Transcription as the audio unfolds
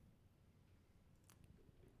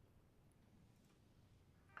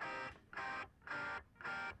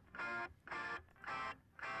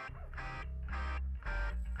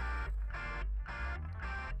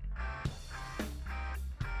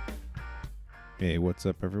Hey, what's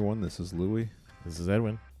up, everyone? This is Louie. This is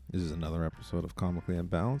Edwin. This is another episode of Comically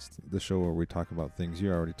Unbalanced, the show where we talk about things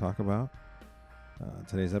you already talk about.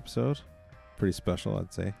 Today's episode, pretty special,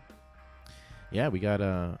 I'd say. Yeah, we got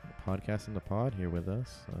a podcast in the pod here with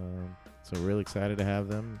us. So we're really excited to have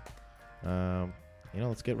them.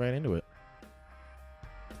 Let's get right into it.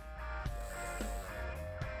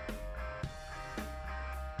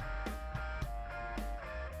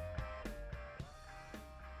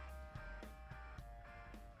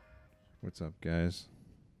 What's up, guys?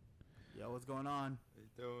 Yo, what's going on? How you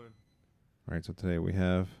doing? All right, so today we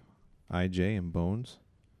have IJ and Bones,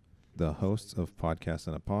 the hosts of Podcast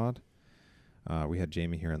in a Pod. We had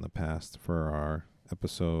Jamie here in the past for our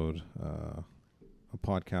episode, A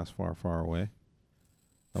Podcast Far, Far Away.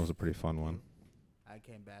 That was a pretty fun one. I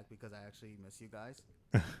came back because I actually miss you guys.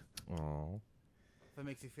 Oh, If it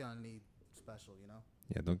makes you feel any special, you know?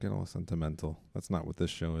 Yeah, don't get all sentimental. That's not what this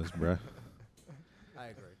show is, bruh. I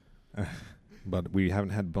agree. But we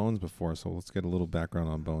haven't had Bones before, so let's get a little background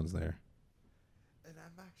on Bones there. And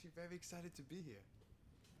I'm actually very excited to be here.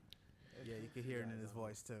 Yeah, you can hear it in his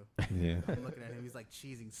voice, too. Yeah. I'm looking at him. He's,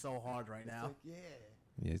 cheesing so hard right It's now. like, yeah.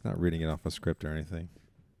 Yeah, he's not reading it off a script or anything.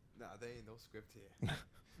 Nah, there ain't no script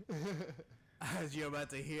here. As you're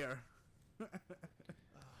about to hear. All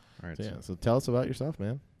right, so tell us about yourself,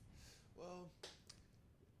 man. Well,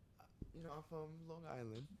 I'm from Long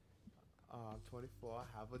Island. I'm 24.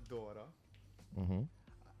 I have a daughter. Mm-hmm.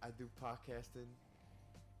 I do podcasting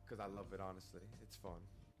because I love it, honestly. It's fun.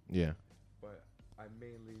 Yeah. But I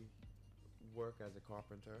mainly work as a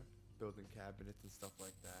carpenter, building cabinets and stuff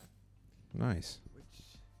like that, nice. which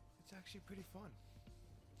it's actually pretty fun.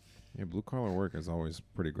 Yeah, blue collar work is always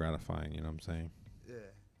pretty gratifying, you know what I'm saying? Yeah.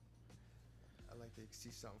 I like to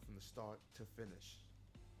see something from the start to finish.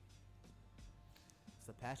 It's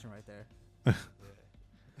the passion right there. Yeah.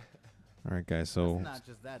 All right, guys, so It's not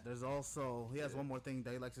just that. There's also, he has one more thing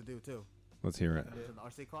that he likes to do, too. let's hear it. An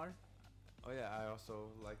RC car? Oh yeah, I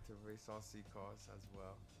also like to race RC cars as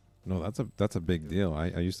well. No, that's a big deal.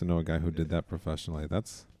 I used to know a guy who did that professionally.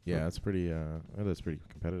 That's That's pretty. That's pretty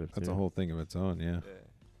competitive. that's too. a whole thing of its own, yeah. Yeah.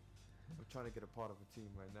 I'm trying to get a part of a team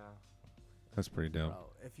right now. That's pretty dope.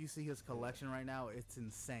 Bro, if you see his collection right now, it's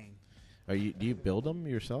insane. Do you build them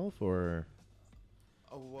yourself or?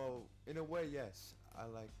 Oh well, in a way, yes.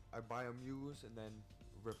 I buy them used and then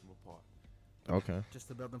rip them apart. Okay. Just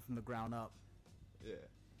to build them from the ground up. Yeah.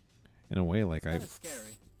 In a way, like It's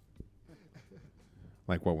scary.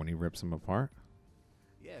 like what, when he rips them apart?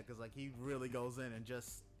 Yeah, because, he really goes in and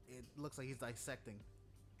it looks like he's dissecting.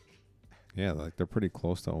 Yeah, like they're pretty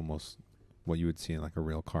close to almost what you would see in like a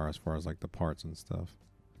real car as far as like the parts and stuff.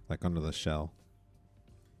 Like under the shell.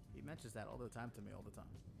 He mentions that all the time to me, all the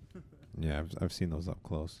time. Yeah, I've seen those up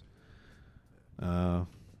close.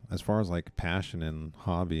 As far as like passion and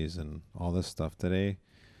hobbies and all this stuff today,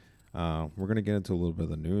 we're gonna get into a little bit of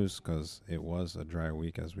the news because it was a dry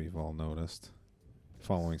week, as we've all noticed,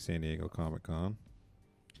 following San Diego Comic-Con.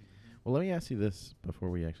 Well, let me ask you this before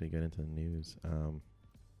we actually get into the news.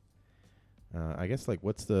 I guess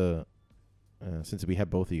what's the since we have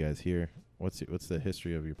both of you guys here, what's the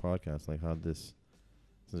history of your podcast? Like, how'd this?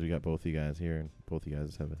 Since we got both of you guys here and both of you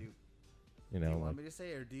guys have a, Do you Do know, you like, want me to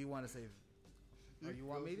say it, or do you want to say? Or you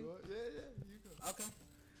want me to? Yeah, you go. Okay.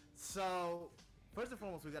 So, first and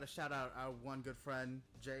foremost, we got to shout out our one good friend,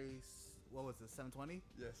 Jay. What was it, 720?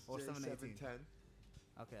 Yes. Or J 718. 710.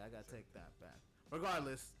 Okay, I got to take that back.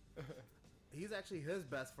 Regardless, he's actually his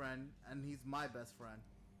best friend, and he's my best friend.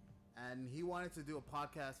 And he wanted to do a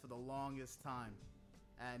podcast for the longest time.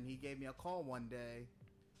 And he gave me a call one day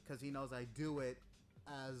because he knows I do it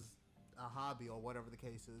as a hobby or whatever the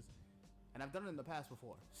case is. And I've done it in the past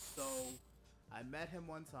before. So I met him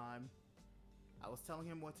one time. I was telling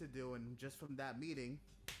him what to do, and just from that meeting,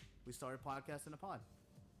 we started podcasting a pod.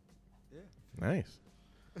 Yeah. nice.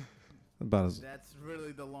 About as That's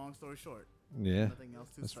really the long story short. yeah, Nothing else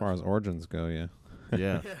too as far as special. origins go, yeah.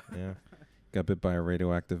 Yeah. Yeah. Yeah. Got bit by a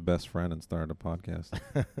radioactive best friend and started a podcast.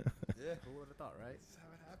 Yeah. Who would have thought, right? That's how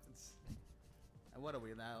it happens. And what are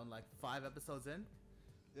we now, 5 episodes in?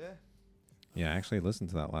 Yeah. Yeah, I actually listened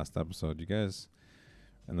to that last episode. You guys,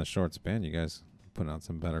 in the short span, you guys putting out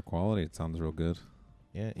some better quality. It sounds real good.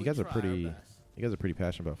 Yeah. You We guys are try our pretty. best. You guys are pretty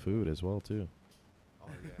passionate about food as well too. Oh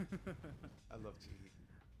yeah. I love to eat.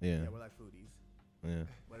 Yeah. Yeah, we're like foodies. Yeah.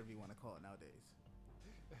 Whatever you want to call it nowadays.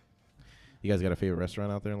 You guys got a favorite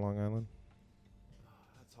restaurant out there in Long Island?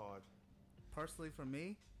 That's hard. Personally, for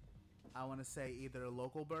me, I want to say either a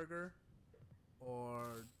local burger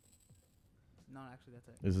or... No, actually, that's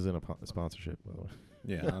it. This isn't a sponsorship, by the way.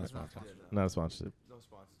 Yeah, No, not a it's not sponsor. sponsored. Not a sponsorship. No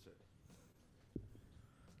sponsorship.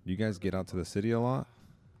 You guys get out to the city a lot?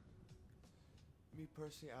 Me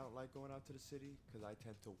personally, I don't like going out to the city because I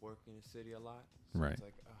tend to work in the city a lot. Right. It's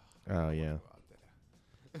like, Oh, yeah. Go out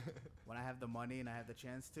there. When I have the money and I have the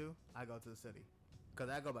chance to, I go to the city. Because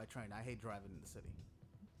I go by train. I hate driving in the city.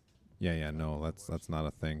 Yeah, no, that's not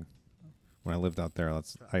a thing. When I lived out there,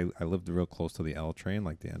 I lived real close to the L train,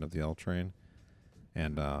 like the end of the L train,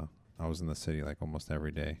 and I was in the city like almost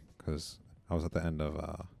every day because I was at the end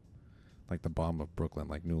of like the bottom of Brooklyn,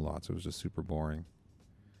 like New Lots. It was just super boring.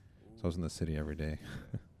 So I was in the city every day.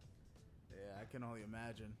 Yeah, I can only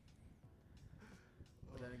imagine.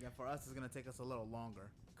 But then again, for us, it's going to take us a little longer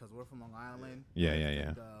because we're from Long Island. Yeah.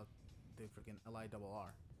 The freaking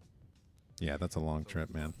LIRR. Yeah, that's a long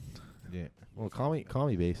trip, man. Yeah. Well, call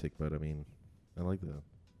me basic, but I mean, I like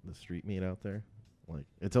the street meat out there. Like,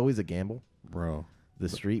 it's always a gamble. Bro, The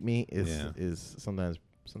street meat is Yeah. is sometimes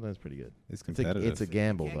pretty good. it's It's competitive. it's a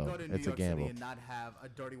gamble You can't though. go to New It's York a gamble. City and not have a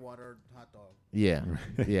dirty water hot dog. Yeah.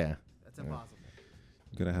 Yeah. That's Yeah. impossible.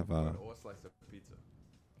 You gotta have Or a slice of pizza.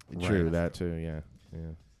 True, Right. that too. Yeah.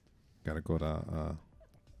 Yeah. gotta go to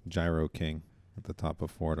Gyro King at the top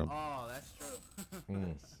of Fordham. Oh, that's true.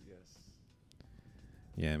 Mm. Yes.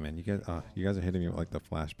 Yeah, man, you guys are hitting me with like the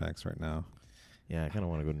flashbacks right now. Yeah, I kind of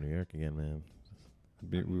want to go to New York again, man.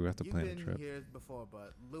 We would have to You've plan a been trip. here before,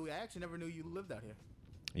 but Louis, I actually never knew you lived out here.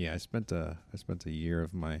 Yeah, I spent a year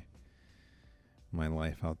of my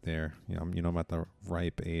life out there. I'm at the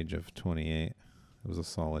ripe age of 28. It was a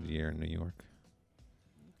solid year in New York.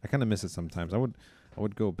 I kind of miss it sometimes. I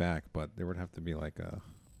would go back, but there would have to be like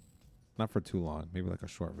not for too long, maybe like a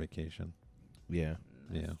short vacation. Yeah.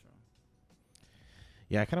 That's Yeah. true.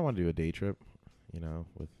 Yeah, I kind of want to do a day trip,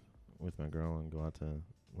 with my girl and go out to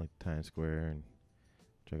like Times Square and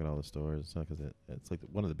check out all the stores and stuff because it's like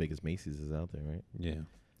one of the biggest Macy's is out there, right? Yeah,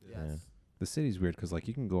 Yes. Yeah. the city's weird because like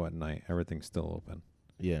you can go at night, everything's still open.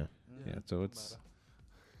 Yeah, Yeah, so it's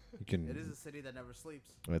you can. It is a city that never sleeps.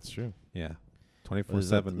 that's true. Yeah, There's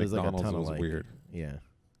 24/7. there's like a McDonald's ton of, was like- weird. Yeah,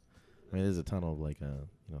 I mean, there's a ton of like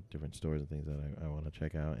different stores and things that I want to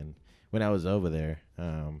check out. And when I was over there,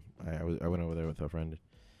 I went over there with a friend,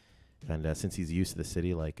 and since he's used to the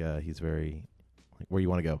city, like he's very like, where you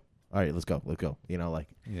want to go? All right, let's go.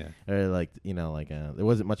 Yeah, Or there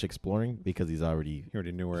wasn't much exploring because he's already he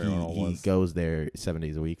already knew where it all he was. goes there 7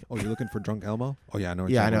 days a week. Oh, you're looking for Drunk Elmo? Oh yeah, I know.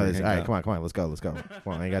 Yeah, I know exactly this. where All you right, hang come on, let's go.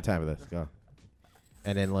 Come on, I ain't got time for this. Let's go.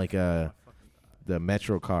 And then like the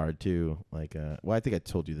Metro card too. Like well, I think I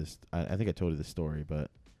told you this. I think I told you this story, but out.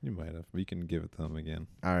 You might have. We can give it to them again.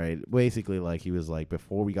 all right. Basically, like he was like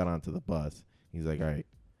before we got onto the bus, he's like, all right,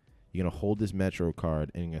 you're gonna hold this Metro card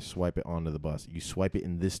and you're gonna swipe it onto the bus. You swipe it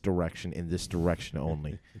in this direction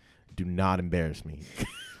only. Do not embarrass me.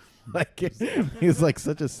 Like he was like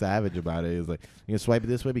such a savage about it. He was like, "You gonna swipe it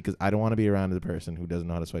this way because I don't want to be around the person who doesn't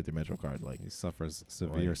know how to swipe their Metro card." Like, He suffers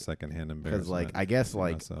severe Like- secondhand embarrassment. because like I guess if you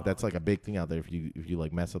like mess up. that's like a big thing out there. If you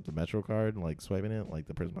like mess up the Metro card, like swiping it, like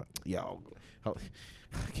the person, like, yo,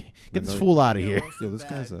 get this no- fool out of here. Yo, this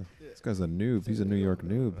guy's a noob. He's a New York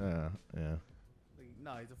noob. Yeah, Like,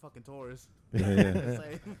 no, he's a fucking tourist. Yeah. It's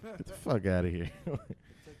like- get the fuck out of here.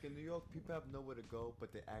 It's like in New York, people have nowhere to go,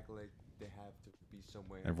 but they act like they have to be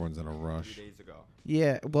somewhere. Everyone's in a rush. 3 days ago.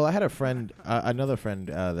 Yeah, well, I had a friend, another friend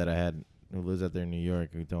that I had who lives out there in New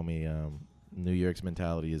York, who told me New York's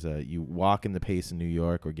mentality is you walk in the pace in New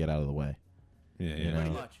York or get out of the way. Yeah, You yeah. Pretty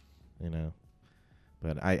know. much.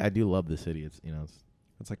 But I do love the city. It's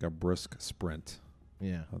It's like a brisk sprint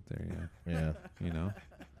yeah, out there. Yeah, yeah. you know,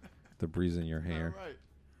 the breeze in your hair. All right.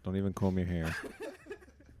 Don't even comb your hair.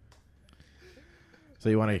 So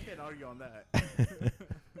you want I to? can't argue on that.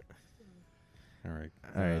 All right.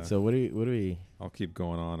 All right. So what do we I'll keep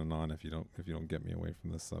going on and on if you don't get me away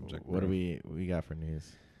from this subject. what do bro. we got for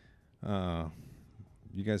news?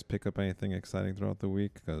 You guys pick up anything exciting throughout the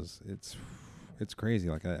week? Because it's crazy.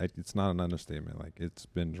 Like it's not an understatement. Like it's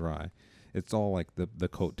been dry. It's all like the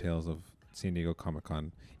coattails of San Diego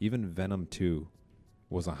Comic-Con. Even Venom 2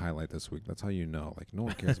 was a highlight this week. That's how you know. Like no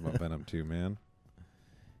one cares about Venom 2, man.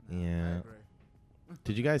 I Yeah. agree.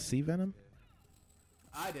 Did you guys see Venom?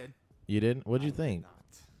 I did. You didn't? What'd you think?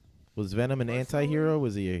 Was Venom an anti-hero?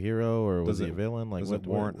 Was he a hero or was Does he a it- villain? Like Does what it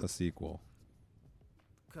warrant a sequel?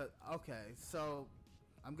 Okay, so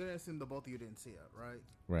I'm gonna assume that both of you didn't see it, right?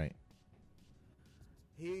 Right.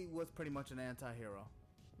 He was pretty much an anti-hero.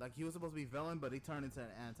 Like he was supposed to be villain, but he turned into an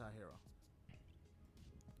anti-hero.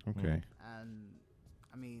 Okay. And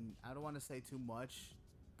I mean, I don't want to say too much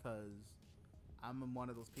because I'm one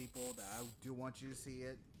of those people that I do want you to see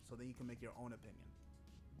it, so then you can make your own opinion.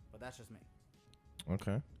 But that's just me.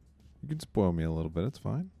 Okay. You can spoil me a little bit. It's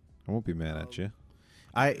fine. I won't be mad at Oh. you.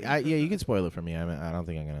 Yeah, you can spoil it for me. I don't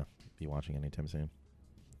think I'm gonna be watching anytime soon.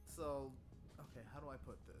 So, okay, how do I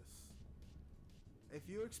put this? If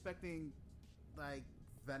you're expecting like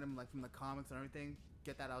Venom, like from the comics and everything,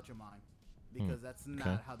 get that out your mind, because that's not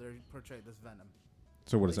Okay. how they portrayed this Venom.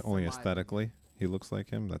 So what At is it? least in Only my aesthetically, he looks like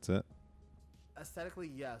him. That's it.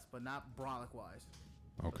 Aesthetically, yes, but not Brolic wise.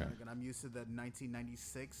 Okay. Again, I'm used to the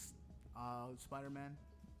 1996 Spider-Man.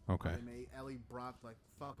 Okay. They made Ellie Brock like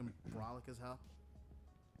fucking brolic as hell.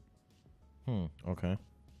 Okay.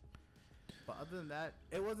 But other than that,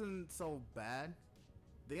 it wasn't so bad.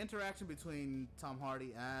 The interaction between Tom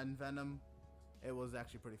Hardy and Venom, it was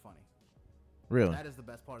actually pretty funny. Really? That is the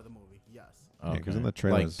best part of the movie. Yes. Yeah, 'cause in the like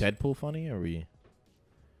trailers- Deadpool funny, or we?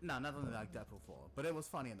 No, nothing like Deadpool 4, but it was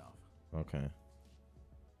funny enough. Okay.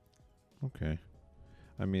 Okay.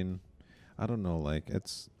 I mean, I don't know. Like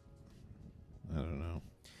it's, I don't know.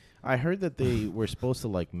 I heard that they were supposed to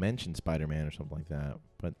like mention Spider-Man or something like that,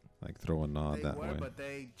 but Like throw a nod They that were, way. but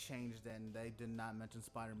they changed and they did not mention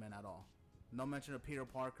Spider-Man at all. No mention of Peter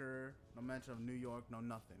Parker, no mention of New York, no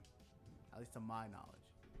nothing. At least to my knowledge.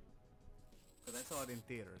 Because I saw it in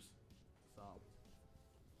theaters. So,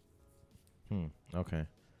 okay.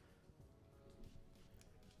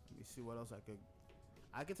 let me see what else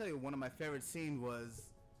I could tell you one of my favorite scenes was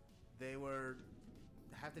they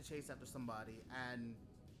have to chase after somebody and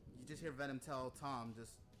you just hear Venom tell Tom,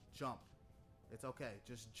 just jump. It's okay,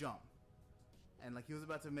 just jump. And like he was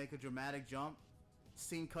about to make a dramatic jump,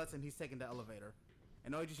 scene cuts and he's taking the elevator.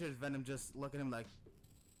 And all you just hear is Venom just look at him like,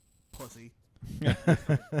 pussy.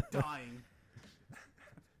 Dying.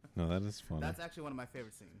 No, that is funny. That's actually one of my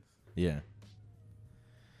favorite scenes. Yeah.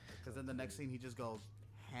 Because then the next scene he just goes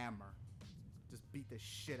hammer. Just beat the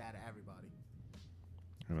shit out of everybody.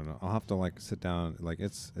 I don't know. I'll have to like sit down. Like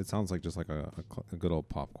it sounds like just like a good old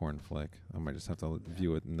popcorn flick. I might just have to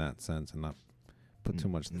view it in that sense and not put too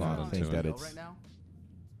much No, thought I into think it. that HBO it's- right now?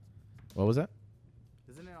 What was that?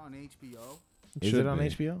 Isn't it on HBO? It Is should it on be.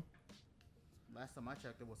 HBO? Last time I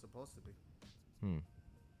checked, it was supposed to be.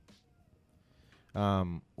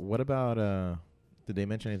 What about did they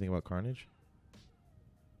mention anything about Carnage?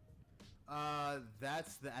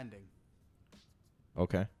 That's the ending.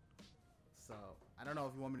 Okay. So I don't know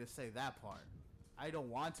if you want me to say that part. I don't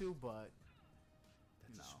want to, but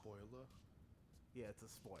That's no. a spoiler. Yeah, it's a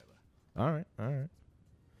spoiler. All right.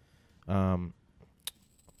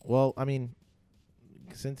 Well, I mean,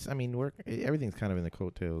 since everything's kind of in the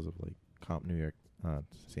coattails of like New York Comic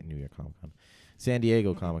Con, San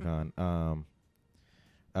Diego Comic Con.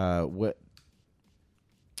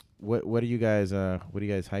 What are you guys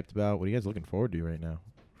hyped about? What are you guys looking forward to right now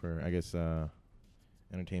for, I guess,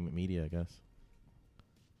 entertainment media, I guess?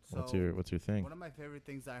 So What's your thing? one of my favorite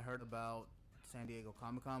things I heard about San Diego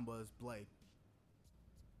Comic Con was Blade.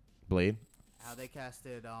 Blade? How they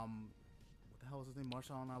casted what the hell was his name?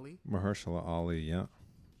 Mahershala Ali. Mahershala Ali, yeah.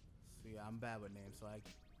 So yeah, I'm bad with names, so I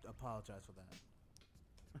apologize for that.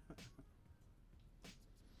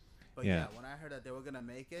 But Yeah. yeah, when I heard that they were gonna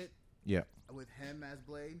make it Yeah. with him as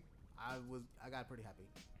Blade, I got pretty happy.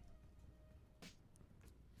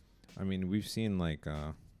 I mean, we've seen like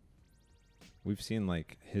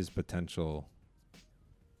his potential,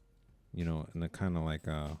 you know, in a kind of like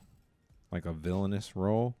a villainous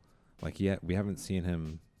role. Like we haven't seen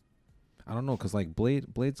him. I don't know, cause like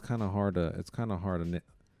Blade's kind of hard to. It's kind of hard to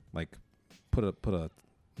like put a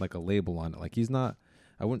like a label on it. Like he's not.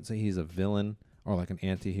 I wouldn't say he's a villain or like an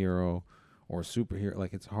anti-hero or a superhero.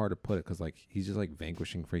 Like it's hard to put it, cause like he's just like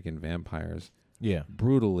vanquishing freaking vampires Yeah.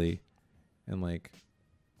 brutally, and like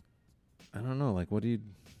I don't know. Like what do you?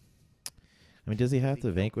 I mean, does he have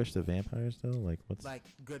to vanquish the vampires though? Like, what's? Like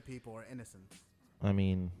good people or innocent. I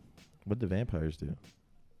mean, what do vampires do?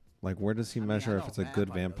 Like, where does he I mean, measure I if know it's a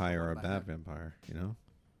good vampire doesn't vampire or a work like bad that. vampire? You know?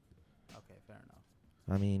 Okay, fair enough.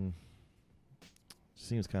 I mean,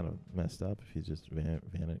 seems kind of messed up if he's just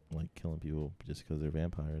like killing people just because they're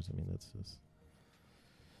vampires. I mean, that's just.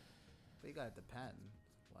 But you gotta depend.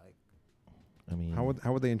 Like, I mean,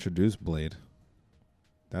 How would they introduce Blade?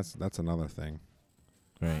 That's another thing.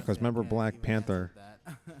 right? 'Cause remember I can't Black even Panther-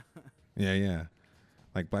 answer that. Yeah.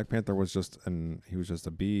 Like Black Panther was just he was just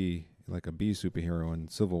a B superhero in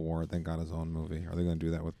Civil War, then got his own movie. Are they going to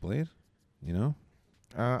do that with Blade? You know?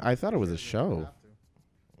 I thought it was a They show. have to.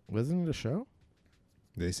 Wasn't it a show?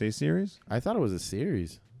 Did they say series? I thought it was a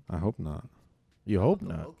series. I hope not. You hope The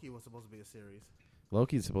not. Loki was supposed to be a series.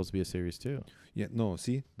 Loki's supposed to be a series too. Yeah, no.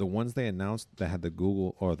 See, the ones they announced that had the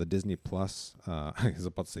Google or the Disney Plus, I was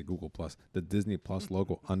about to say Google Plus, the Disney Plus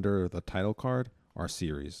logo under the title card are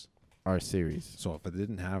series. Our series. So if it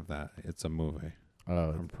didn't have that, it's a movie.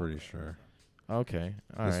 Oh, I'm pretty sure. okay.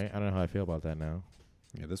 All This- right. I don't know how I feel about that now.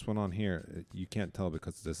 Yeah, this one on here, you can't tell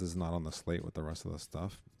because this is not on the slate with the rest of the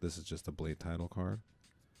stuff. This is just a Blade title card.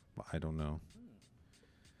 But I don't know.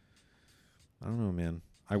 I don't know, man.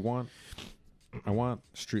 I want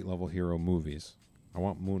street level hero movies. I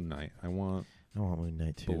want Moon Knight. I want Moon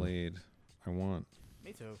Knight too. Blade. I want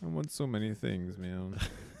Me too. so many things, man.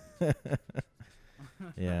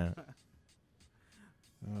 Yeah.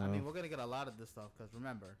 I mean, we're gonna get a lot of this stuff because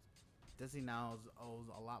remember, Disney now owes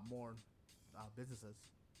a lot more businesses.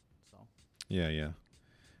 So Yeah.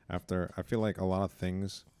 After, I feel like a lot of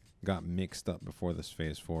things got mixed up before this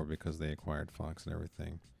Phase 4 because they acquired Fox and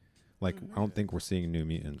everything. Like, I don't think we're seeing New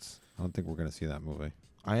Mutants. I don't think we're going to see that movie.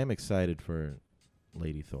 I am excited for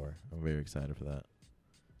Lady Thor. I'm very excited for that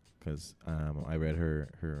because I read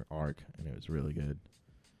her arc and it was really good.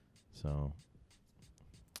 So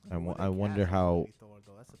I wonder how Lady Thor,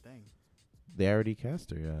 though. That's the thing. they already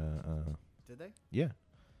cast her. Did they? Yeah,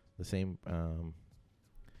 the same.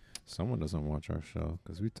 Someone doesn't watch our show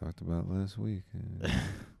because we talked about it last week.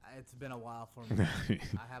 It's been a while for me.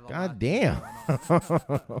 I have a God lot damn. going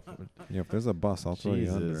on. Yeah, if there's a bus, I'll throw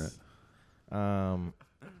you under it.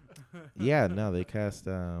 Yeah, no, they cast.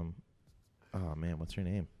 Oh man, what's her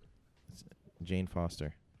name? It's Jane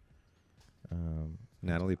Foster.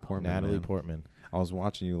 Natalie Portman. Natalie man. Portman. I was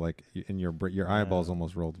watching you like, and your eyeballs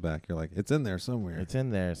almost rolled back. You're like, it's in there somewhere. It's in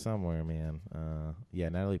there somewhere, man. Yeah,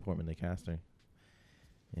 Natalie Portman. They cast her.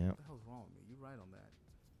 Yeah. What the hell's wrong with me? You're right on that.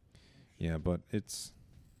 Yeah, but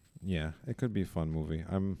it could be a fun movie.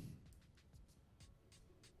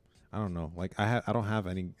 I don't know. Like I don't have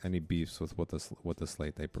any beefs with what the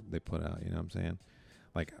slate they put out. You know what I'm saying?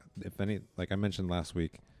 Like if any, like I mentioned last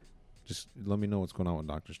week, just let me know what's going on with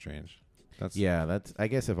Doctor Strange. That's I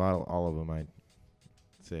guess if all of them, I'd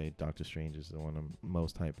say Doctor Strange is the one I'm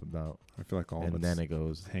most hyped about. I feel like all of And it's then it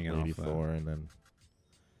goes hanging Lady off that. Thor, and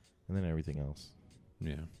then everything else.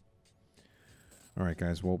 Yeah. All right,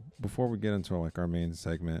 guys. Well, before we get into our main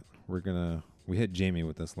segment, we hit Jamie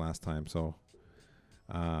with this last time, so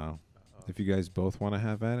if you guys both want to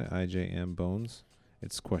have at it, IJ and Bones,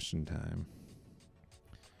 it's question time.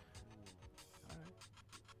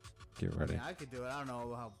 Get ready. I mean, I could do it. I don't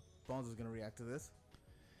know how Bones is gonna react to this.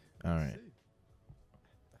 All right.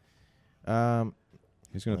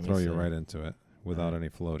 He's gonna let me throw you see. right into it without Alright. any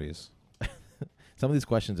floaties. Some of these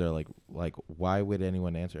questions are like why would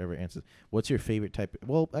anyone ever answer? What's your favorite type?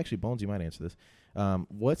 Well, actually, Bones, you might answer this.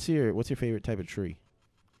 What's your favorite type of tree?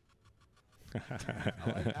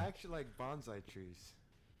 I actually like bonsai trees.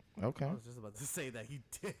 Okay. I was just about to say that he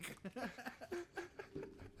dick.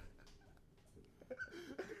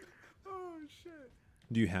 Oh shit.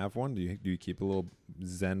 Do you have one? Do you keep a little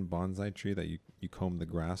Zen bonsai tree that you comb the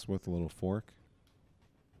grass with a little fork?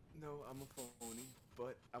 No, I'm a phony,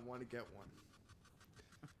 but I want to get one.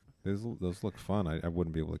 Those look fun. I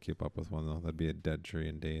wouldn't be able to keep up with one though. That'd be a dead tree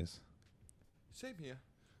in days. Same here.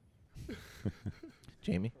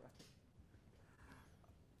 Jamie,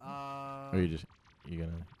 or you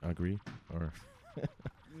gonna agree or?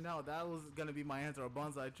 No, that was gonna be my answer, a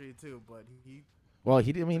bonsai tree too. But he Well, I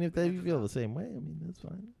mean, if they feel the same way, I mean, that's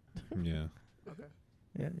fine. Yeah. okay.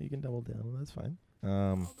 Yeah, you can double down. That's fine.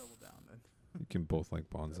 I'll double down then. You can both like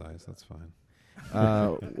bonsais. That's fine.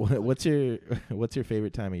 What's your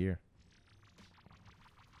favorite time of year?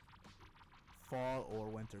 Fall or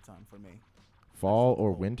winter time for me. Fall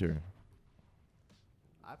or winter?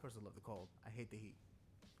 I personally love the cold. I hate the heat.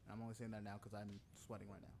 I'm only saying that now because I'm sweating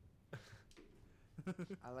right now.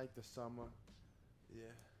 I like the summer.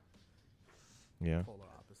 Yeah. Yeah. Polar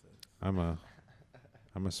opposites.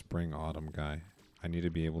 I'm a spring autumn guy. I need to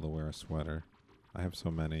be able to wear a sweater. I have so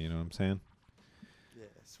many, you know what I'm saying? Yeah,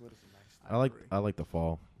 sweaters are nice. agree. I like the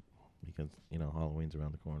fall because Halloween's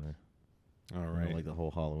around the corner. All I right. like the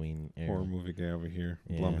whole Halloween era. Horror movie guy over here.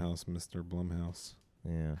 Yeah. Blumhouse, Mr. Blumhouse.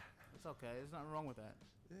 Yeah. It's okay. There's nothing wrong with that.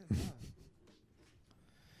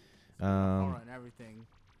 Yeah, Horror and everything.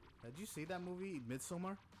 Did you see that movie,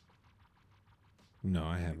 Midsommar? No,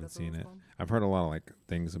 I You think haven't that's what seen it's it. called? I've heard a lot of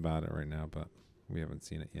things about it right now, but we haven't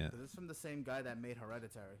seen it yet. 'Cause it's from the same guy that made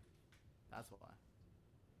Hereditary. That's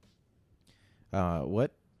why.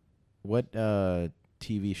 What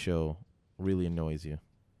TV show really annoys you?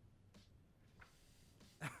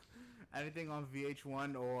 Anything on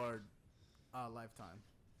VH1 or Lifetime.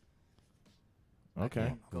 Okay.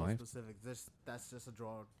 Can't go Life- specific. That's just a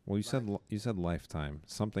draw. Well, you said Lifetime.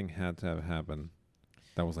 Something had to have happened.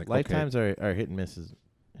 That was like Lifetimes are hit and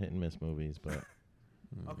miss movies, but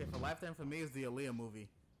Okay, for Lifetime for me is the Aaliyah movie.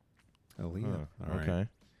 Aaliyah. All right. okay.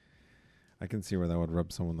 I can see where that would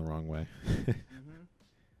rub someone the wrong way. Mm-hmm.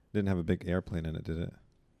 Didn't have a big airplane in it, did it?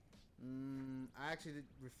 I actually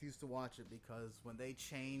refused to watch it because when they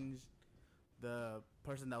changed the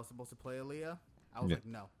person that was supposed to play Aaliyah, I was Yeah. like,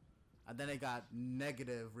 no. And then it got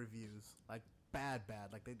negative reviews, like bad,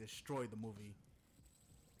 like they destroyed the movie.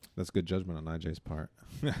 That's good judgment on IJ's part.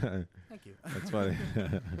 Thank you. That's funny.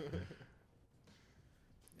 Yeah,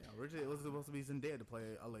 originally it was supposed to be Zendaya to play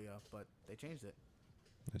Aaliyah, but they changed it.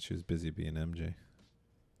 And she was busy being MJ.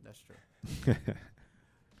 That's true.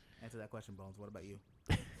 Answer that question, Bones. What about you?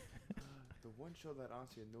 The one show that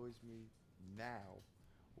honestly annoys me now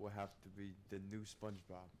will have to be the new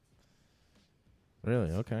SpongeBob. Really?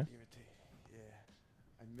 Okay. Irritating. Yeah.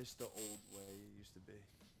 I miss the old way it used to be.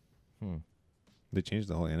 Hmm. They changed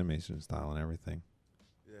the whole animation style and everything.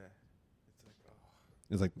 Yeah.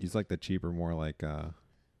 It's like, It's like the cheaper, more like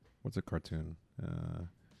what's a cartoon?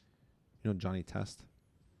 Johnny Test.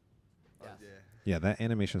 oh, Yes. yeah. Yeah, that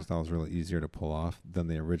animation style is really easier to pull off than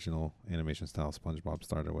the original animation style SpongeBob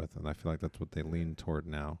started with, and I feel like that's what they lean toward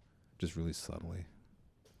now, just really subtly.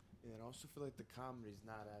 Yeah, and I also feel like the comedy's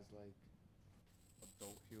not as like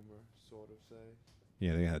adult humor, sort of say.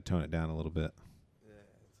 Yeah, they had to tone it down a little bit. Yeah,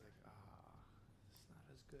 it's like it's not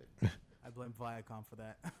as good. I blame Viacom for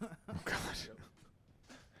that. Oh God.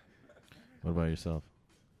 What about yourself?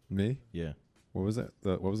 Me? Yeah. What was it?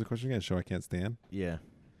 What was the question again? Show I can't stand. Yeah.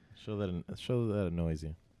 Show that annoys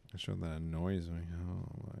you. A show that annoys me. Oh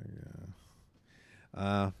my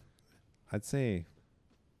God. I'd say.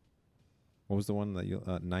 What was the one that you?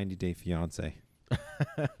 90 Day Fiance. Oh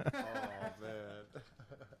man.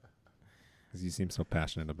 Because you seem so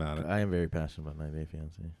passionate about it. I am very passionate about 90 Day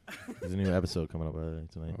Fiance. There's a new episode coming up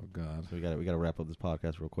tonight. Oh God. So we gotta wrap up this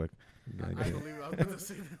podcast real quick. You gotta, I get, believe I was going to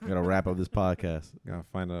say that. We gotta wrap up this podcast. gotta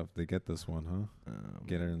find out if they get this one, huh?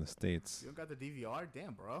 Get it in the States. You don't got the DVR?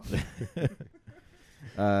 Damn, bro.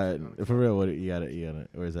 For real, what you got it,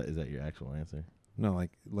 or is that your actual answer? No,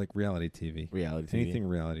 like reality TV. Reality TV. Anything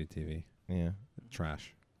reality TV. Yeah,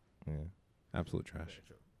 Trash. yeah. Absolute trash.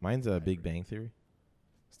 Mine's Big Bang Theory.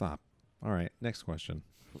 Stop. All right. Next question.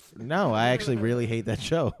 No, I actually really hate that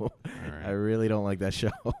show. All I right. really don't like that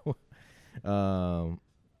show. All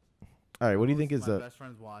right, what do you think is My best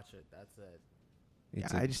friends watch it. That's it.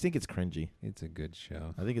 It's, I just think it's cringy. it's a good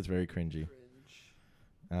show. I think it's very cringy.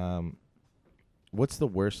 Cringe. What's the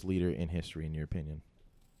worst leader in history, in your opinion?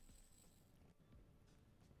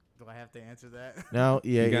 Do I have to answer that? No,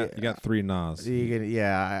 yeah, You got 3 Nas.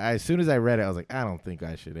 As soon as I read it, I was like, I don't think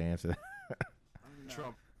I should answer that.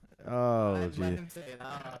 Trump. Oh, Let gee. him say it.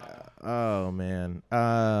 Oh, man.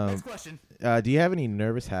 Next question. Do you have any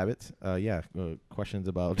nervous habits? Questions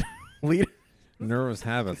about leader. Nervous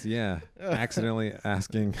habits. Yeah. Accidentally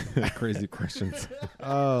asking crazy questions.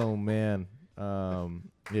 Oh, man. Yeah,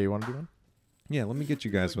 you want to do one? Yeah. Let me get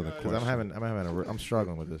you guys with a Because question. I'm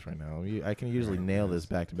struggling with this right now. I can usually nail this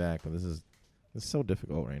back to back, but this is so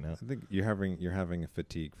difficult right now. I think you're having a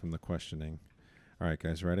fatigue from the questioning. All right,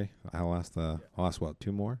 guys, ready? I'll ask what,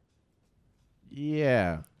 2 more?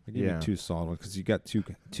 Yeah. I'll give you 2 solid ones because you got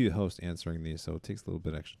two hosts answering these, so it takes a little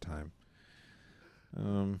bit extra time.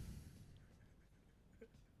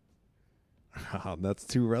 Wow, that's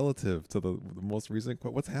too relative to the most recent.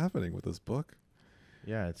 What's happening with this book?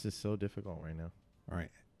 Yeah, it's just so difficult right now. All right.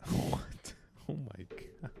 What? Oh my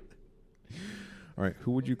God. All right.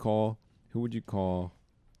 Who would you call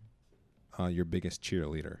your biggest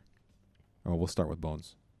cheerleader? Oh, we'll start with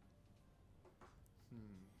Bones.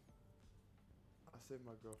 I'll say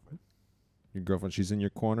my girlfriend. Your girlfriend, she's in your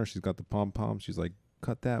corner. She's got the pom pom. She's like,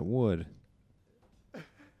 cut that wood. It's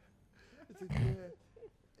like, yeah,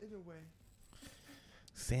 in a way.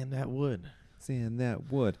 Sand that wood. Sand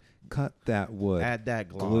that wood. Cut that wood. Add that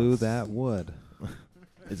gloss. Glue that wood.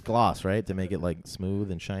 It's gloss, right? To make it like smooth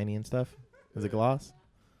and shiny and stuff. Is it gloss?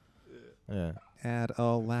 Yeah. Add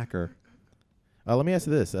a lacquer. Let me ask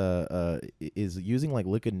you this: is using like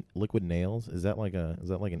liquid nails is that like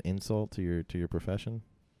an insult to your profession?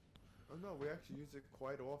 Oh no, we actually use it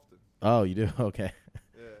quite often. Oh, you do? Okay.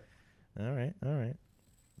 Yeah. All right. All right.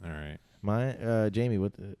 All right. My Jamie,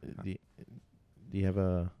 what do you have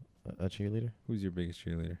a cheerleader? Who's your biggest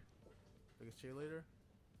cheerleader? Biggest cheerleader?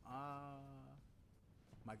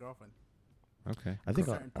 My girlfriend. Okay. I think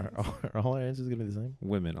Certain are all our answers gonna be the same.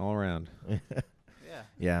 Women all around. Yeah.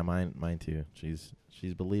 Yeah, mine too. She's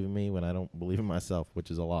believing me when I don't believe in myself, which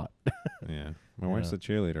is a lot. Yeah. My Yeah. wife's a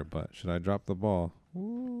cheerleader, but should I drop the ball?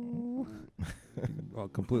 Ooh. Well,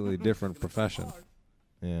 completely different profession.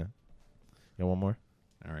 Yeah. Got one more?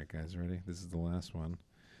 All right, guys, ready? This is the last one.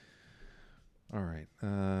 All right.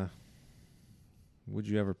 Would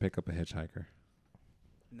you ever pick up a hitchhiker?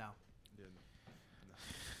 No. Yeah.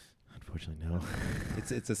 Unfortunately, no.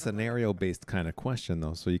 It's a scenario based kind of question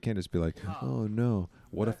though, so you can't just be like, oh no,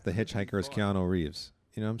 what if the hitchhiker is Keanu Reeves?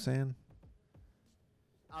 You know what I'm saying?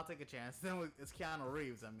 I'll take a chance. Then it's Keanu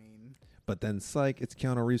Reeves. I mean, But then, psych, it's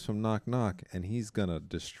Keanu Reeves from Knock Knock, and he's gonna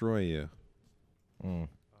destroy you. Mm.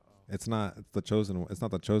 It's not the chosen. It's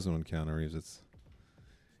not the chosen one, Keanu Reeves. It's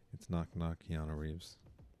Knock Knock, Keanu Reeves.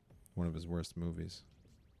 One of his worst movies.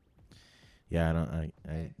 Yeah,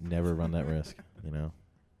 I never run that risk. You know.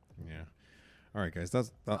 Yeah. All right, guys. I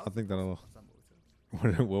think that'll. Some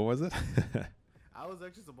movie too. What was it? I was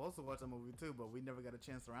actually supposed to watch that movie too, but we never got a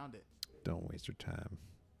chance around it. Don't waste your time.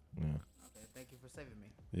 Yeah. Okay, thank you for saving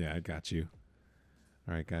me. Yeah, I got you.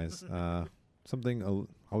 All right, guys. Something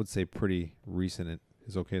I would say pretty recent. It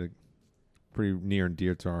is okay to pretty near and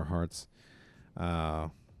dear to our hearts.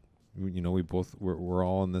 We're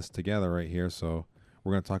all in this together right here, so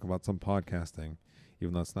we're going to talk about some podcasting,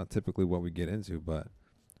 even though it's not typically what we get into. But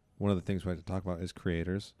one of the things we like to talk about is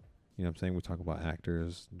creators. You know what I'm saying? We talk about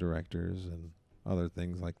actors, directors, and other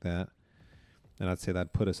things like that. And I'd say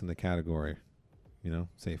that put us in the category,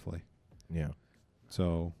 safely. Yeah.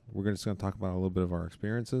 So we're just going to talk about a little bit of our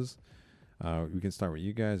experiences. We can start with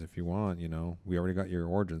you guys if you want. We already got your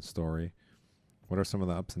origin story. What are some of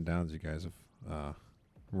the ups and downs you guys have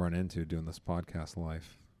run into doing this podcast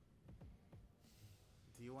life?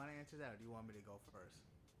 Do you want to answer that, or do you want me to go first?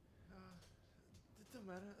 It doesn't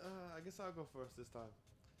matter. I guess I'll go first this time.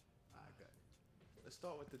 Alright, good. Let's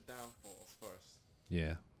start with the downfalls first.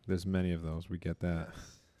 Yeah, there's many of those. We get that.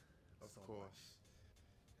 Yes, of So course.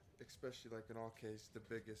 Especially like in our case, the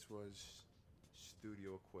biggest was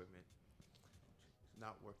studio equipment.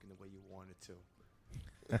 Not working the way you want it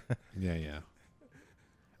to. Yeah.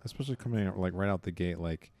 Especially coming out like right out the gate.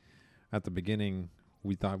 Like at the beginning,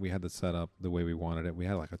 we thought we had the setup the way we wanted it. We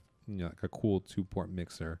had like a cool 2-port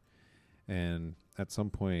mixer, and at some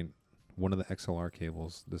point, one of the XLR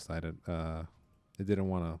cables decided it didn't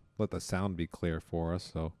want to let the sound be clear for us,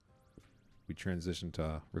 so we transitioned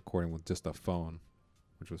to recording with just a phone,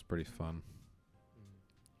 which was pretty fun.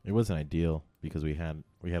 It wasn't ideal because we had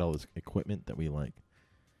all this equipment that we like.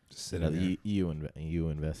 Just sitting there. You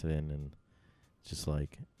invested in, and just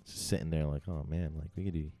sitting there like, oh man, like we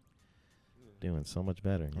could be doing so much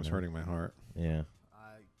better. It was hurting my heart. Yeah.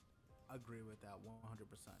 I agree with that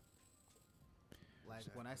 100%. Like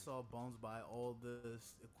when I saw Bones buy all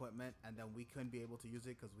this equipment and then we couldn't be able to use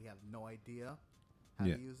it because we have no idea how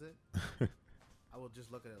Yeah. to use it, I will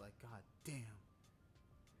just look at it like, God damn.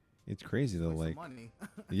 It's crazy though. Waste of Like, money.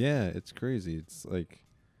 yeah, it's crazy. It's like,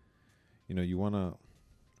 you wanna.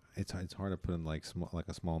 It's hard to put in like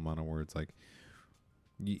a small amount of words. Like,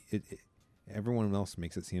 everyone else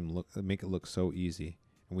makes it make it look so easy,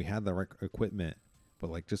 and we had the right equipment, but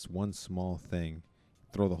like just one small thing,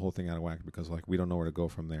 throw the whole thing out of whack because like we don't know where to go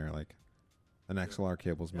from there. Like, an XLR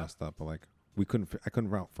cable's messed up, but like I couldn't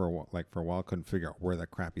route for a while, couldn't figure out where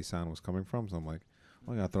that crappy sound was coming from. So I'm like,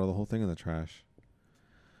 I gotta throw the whole thing in the trash.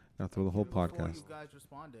 Gotta throw the whole Even before podcast. you guys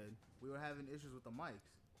responded, we were having issues with the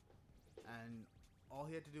mics, and all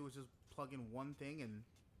he had to do was just plug in one thing and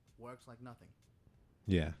works like nothing.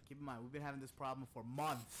 Yeah. Keep in mind, we've been having this problem for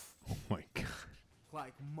months. Oh my god.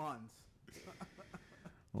 Like months.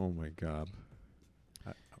 Oh my god.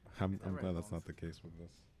 I'm that right, glad that's Bones? not the case with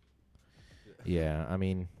this. Yeah, I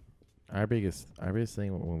mean, our biggest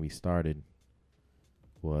thing when we started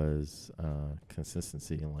was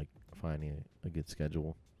consistency and like finding a good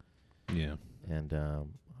schedule. Yeah. And I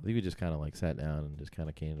think we just kind of like sat down and just kind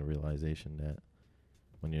of came to the realization that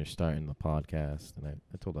when you're starting the podcast, and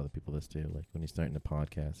I told other people this too, like when you're starting the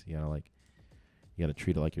podcast, you gotta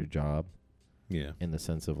treat it like your job. Yeah. In the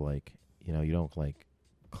sense of like, you don't like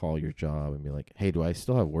call your job and be like, hey, do I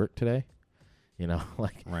still have work today?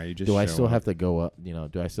 Like, Right. You just do I show still up. have to go up?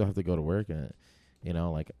 Do I still have to go to work? And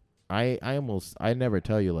like I never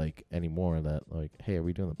tell you like anymore that like, hey, are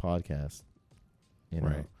we doing the podcast?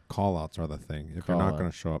 Right. Call outs are the thing. If you're not Call-out.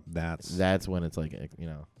 going to show up, that's when it's like,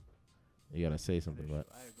 you gotta say something. But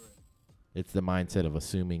I agree. it's the mindset of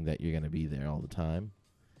assuming that you're gonna be there all the time,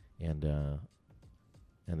 and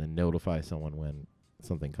then notify someone when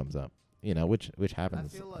something comes up. Which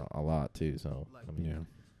happens feel like- a lot too. So like- I mean, yeah.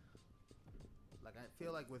 Like I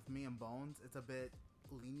feel like with me and Bones, it's a bit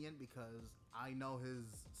lenient because I know his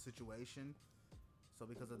situation. So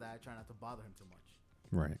because of that, I try not to bother him too much.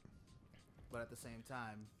 Right. But at the same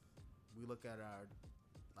time, we look at our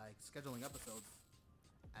like scheduling episodes,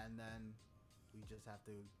 and then we just have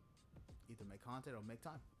to either make content or make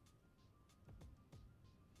time.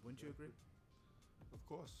 Wouldn't you agree? Of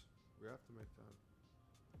course, we have to make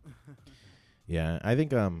time. yeah, I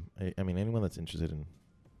think I mean anyone that's interested in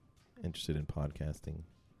podcasting,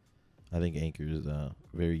 I think Anchor is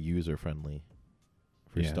very user friendly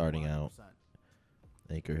for Yeah. starting out.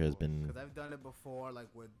 Anchor has been Because I've done it before, like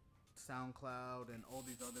with SoundCloud and all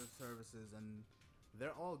these other services, and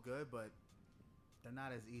they're all good, but they're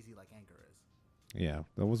not as easy like Anchor is. Yeah,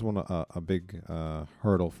 that was a big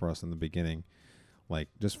hurdle for us in the beginning. Like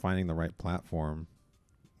just finding the right platform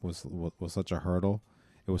was such a hurdle.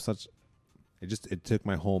 It took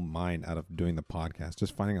my whole mind out of doing the podcast.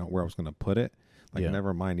 Just finding out where I was going to put it. Like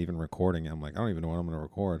never mind even recording it. I'm like, I don't even know what I'm going to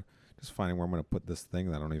record. Just finding where I'm going to put this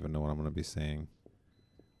thing that I don't even know what I'm going to be saying.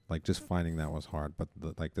 Like just finding that was hard. But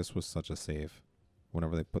like this was such a save.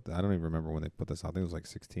 Whenever they put, I don't even remember when they put this out. I think it was like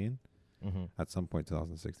 16. Mm-hmm. At some point,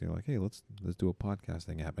 2016, they're like, hey, let's do a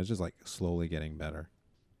podcasting app. It's just like slowly getting better.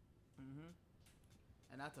 Mm-hmm.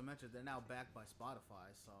 And not to mention, they're now backed by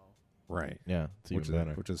Spotify, so. Right. Yeah, it's even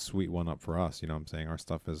better. Which is sweet one up for us. You know what I'm saying? Our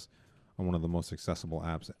stuff is on one of the most accessible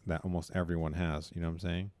apps that almost everyone has. You know what I'm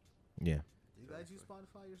saying? Yeah. Do you guys use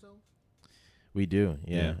Spotify yourself? We do,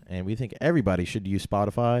 yeah. Yeah. And we think everybody should use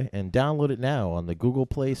Spotify and download it now on the Google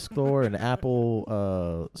Play Store and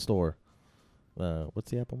Apple Store.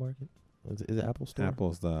 What's the Apple market? Is it Apple Store?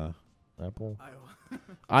 Apple's the Apple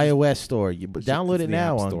Iowa. iOS Store. You download it's it the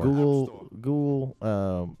now App on Store.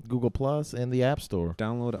 Google Plus and the App Store.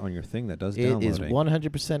 download it on your thing that does It is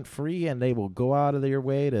downloading. 100% free, and they will go out of their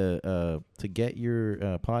way to get your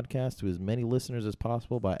podcast to as many listeners as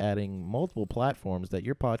possible by adding multiple platforms that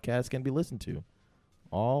your podcast can be listened to,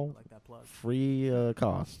 all Like that plug. free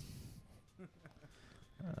cost.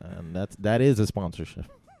 And that is a sponsorship.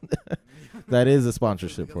 That is a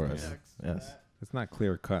sponsorship for us. Yes, It's not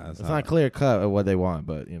clear cut. it's not clear cut of what they want,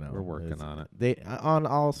 but you know We're working it's- on it. They, on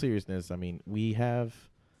all seriousness, I mean, we have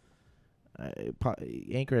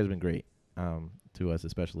Anchor has been great to us,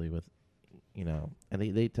 especially with and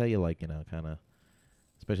they tell you like kind of,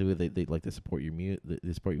 especially with they like to support your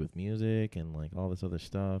they support you with music and like all this other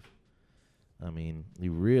stuff. I mean,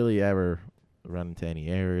 you really ever run into any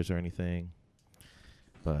errors or anything?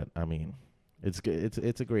 But I mean, it's good.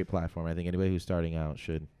 It's a great platform. I think anybody who's starting out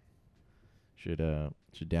should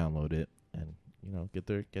download it and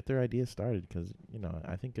get their ideas started, because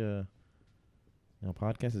I think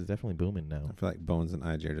podcast is definitely booming now. I feel like Bones and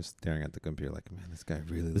IJ are just staring at the computer like, man, this guy's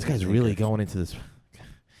This really guy's going into this.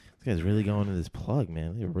 This guy's really going into this plug,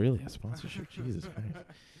 man. They really a sponsorship. Jesus Christ.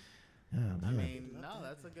 Yeah, man. I mean, no,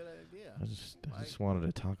 that's a good idea. I just wanted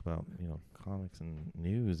to talk about comics and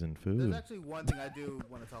news and food. There's actually one thing I do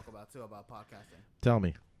want to talk about too about podcasting. Tell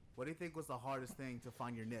me. What do you think was the hardest thing to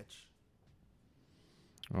find your niche?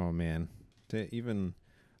 Oh man,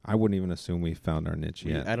 I wouldn't even assume we found our niche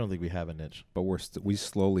yet. I don't think we have a niche. But we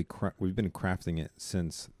slowly we've been crafting it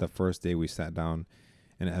since the first day we sat down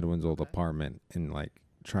in Edwin's old apartment and like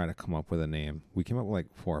try to come up with a name. We came up with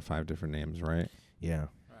like 4 or 5 different names, right? Yeah.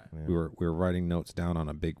 Right. We were writing notes down on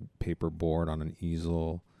a big paper board on an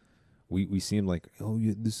easel. We seemed like, oh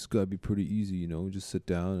yeah, this has got to be pretty easy, just sit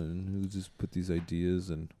down and we'll just put these ideas.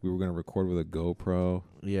 And we were gonna record with a GoPro.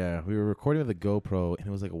 Yeah, we were recording with a GoPro, and it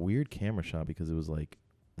was like a weird camera shot because it was like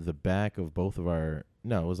the back of both of our.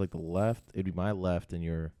 No, it was like the left. It'd be my left and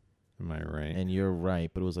your. Am I right? And you're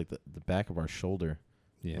right, but it was like the back of our shoulder.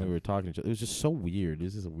 Yeah. When we were talking to each other. It was just so weird. It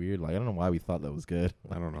was just a weird. Like I don't know why we thought that was good.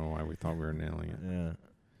 I don't know why we thought we were nailing it. Yeah.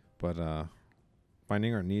 But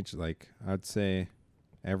finding our niche, like I'd say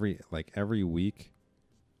every week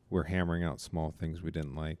we're hammering out small things we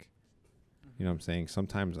didn't like. You know what I'm saying?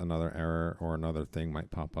 Sometimes another error or another thing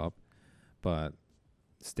might pop up, but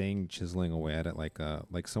chiseling away at it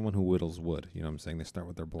like someone who whittles wood. You know what I'm saying? They start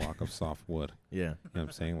with their block of soft wood. Yeah. You know what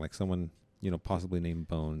I'm saying? Like someone, possibly named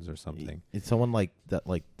Bones or something. It's someone like that,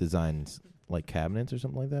 like designs like cabinets or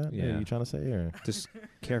something like that. Yeah. Are you trying to say or? Just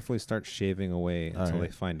carefully start shaving away until they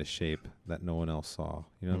Alright. find a shape that no one else saw.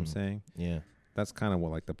 You know what I'm saying? Yeah. That's kind of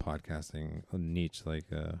what like the podcasting niche, like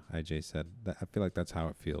IJ said. That I feel like that's how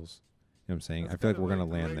it feels. You know what I'm saying? I feel like we're gonna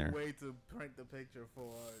land there. Way to print the picture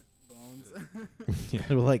for Bones. Yeah.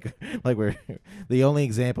 like we're the only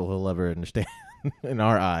example he'll ever understand in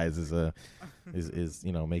our eyes is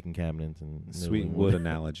making cabinets and Sweet wood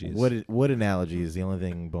analogies. Wood analogy is the only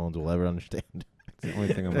thing Bones will ever understand. It's the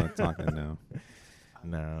only thing I'm not talking now.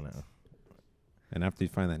 No. And after you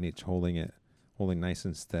find that niche, holding nice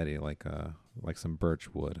and steady, like some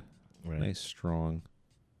birch wood, Right. nice strong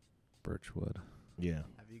birch wood. Yeah.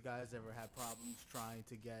 Have you guys ever had problems trying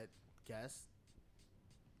to get guests?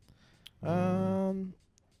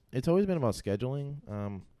 It's always been about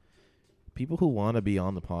scheduling. People who want to be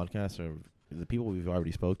on the podcast are the people we've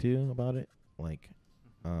already spoke to about it. Like,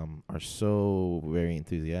 are so very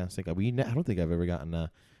enthusiastic. I don't think I've ever gotten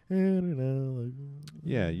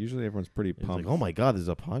Yeah, usually everyone's pretty It's pumped. like, oh my god, there's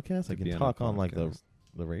a podcast. I to be can on a talk on like podcast.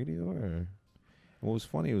 the radio or What was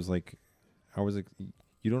funny was like, I was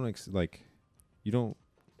you don't you don't.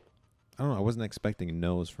 I don't know. I wasn't expecting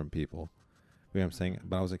no's from people. You know what I'm saying?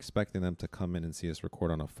 But I was expecting them to come in and see us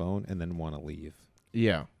record on a phone and then want to leave.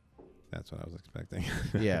 yeah, That's what I was expecting.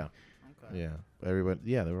 yeah, Okay. yeah. Everybody,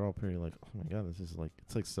 yeah, they were all pretty like, oh my god, this is like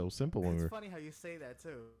it's like so simple when It's we were. funny how you say that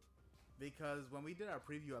too, because when we did our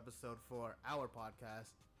preview episode for our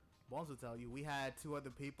podcast, Bones will tell you we had 2 other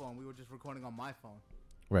people and we were just recording on my phone,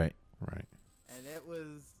 Right. Right. and it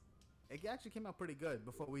actually came out pretty good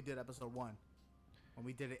before we did episode 1, when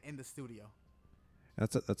we did it in the studio.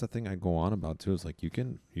 That's a thing I go on about too. Is like you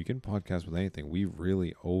can podcast with anything. We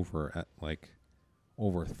really overthought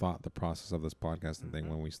the process of this podcasting thing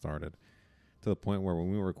when we started, to the point where when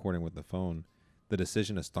we were recording with the phone, the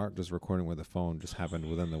decision to start just recording with the phone just happened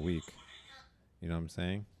within the week. You know what I'm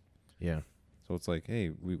saying? Yeah. So it's like, hey,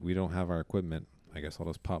 we don't have our equipment. I guess I'll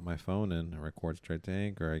just pop my phone in and record straight to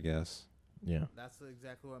Anchor, I guess. Yeah. That's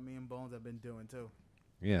exactly what me and Bones have been doing too.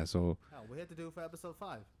 Yeah, so Hell, we had to do it for episode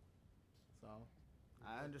 5, so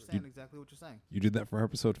I understand exactly what you're saying. you did that for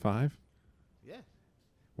episode 5? Yeah,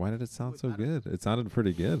 Why did it sound so I don't- good? It sounded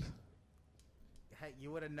pretty good. hey,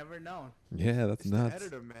 you would have never known. Yeah, that's It's nuts. the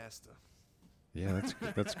editor master. Yeah,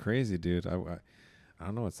 that's crazy, dude. I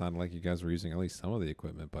don't know. It sounded like you guys were using at least some of the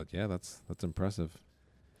equipment, but yeah, that's impressive.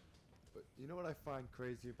 But you know what I find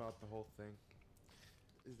crazy about the whole thing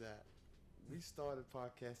is that we started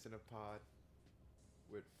podcasting a pod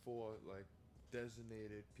with 4 like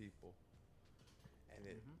designated people, and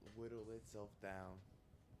it whittled itself down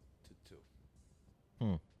to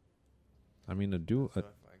 2. I mean, a duo. That's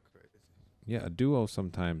what I find crazy. Yeah, a duo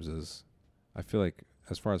sometimes is. I feel like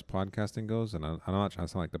as far as podcasting goes, and I'm not trying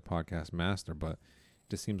to sound like the podcast master, but it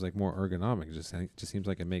just seems like more ergonomic. It just seems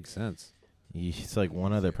like it makes sense. It's like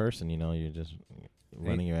one other person, you know. You're just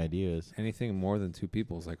running your ideas. Anything more than 2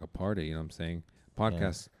 people is like a party. You know what I'm saying?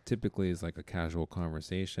 Podcast typically is like a casual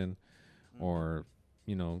conversation, or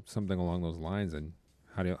something along those lines. And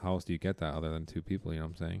how else do you get that other than 2 people? You know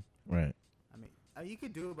what I'm saying? Right. I mean, you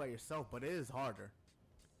could do it by yourself, but it is harder.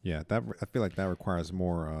 Yeah, I feel like that requires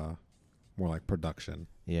more like production.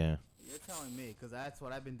 Yeah. You're telling me, because that's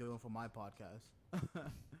what I've been doing for my podcast.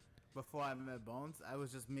 Before I met Bones, I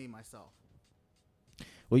was just me, myself.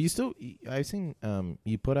 Well, I've seen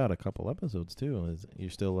you put out a couple episodes too.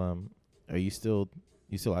 Are you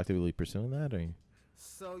still actively pursuing that, or?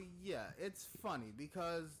 So, yeah, it's funny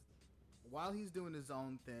because while he's doing his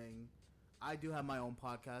own thing, I do have my own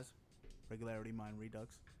podcast, Regularity Mind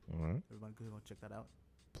Redux. All right. Everybody go check that out.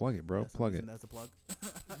 Plug it, bro. That's Plug it. That's a plug.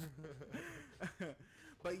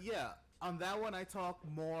 But yeah, on that one, I talk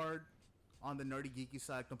more on the nerdy geeky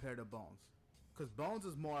side compared to Bones. Because Bones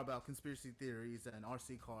is more about conspiracy theories and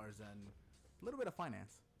RC cars and a little bit of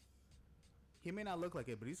finance. He may not look like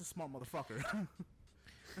it, but he's a smart motherfucker.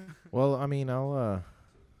 Well, I mean, I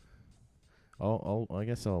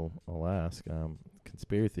guess I'll ask.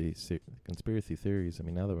 Conspiracy theories. I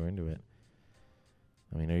mean, now that we're into it,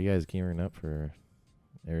 I mean, are you guys gearing up for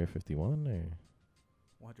Area 51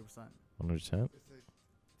 or 100%. 100%?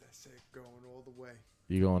 That's it, going all the way.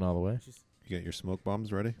 You going all the way? You got your smoke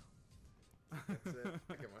bombs ready? That's it.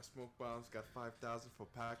 I got my smoke bombs. Got 5,000 for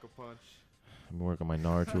Pack-a-Punch. I'm working my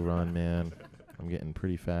Naruto run, man. I'm getting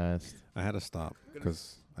pretty fast. I had to stop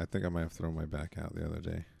because I think I might have thrown my back out the other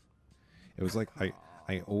day. It was like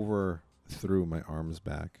I overthrew my arms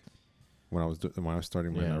back when I was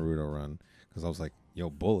starting my Yeah. Naruto run, because I was like, "Yo,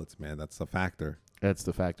 bullets, man, that's the factor." That's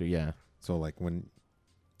the factor, yeah. So like when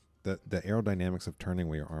the aerodynamics of turning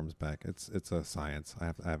with your arms back, it's a science. I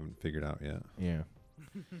haven't figured out yet. Yeah.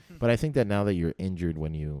 But I think that now that you're injured,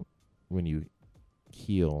 when you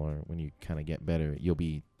heal or when you kind of get better, you'll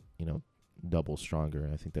be, double stronger.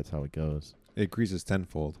 I think that's how it goes. It increases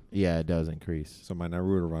tenfold. Yeah, it does increase. So my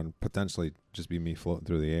Naruto run potentially just be me floating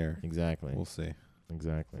through the air. Exactly. We'll see.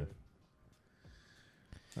 Exactly.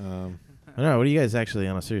 Uh, I don't know. What do you guys actually,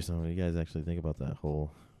 on a serious note, what do you guys actually think about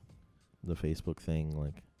the Facebook thing?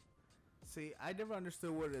 Like, See, I never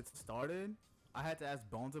understood where it started. I had to ask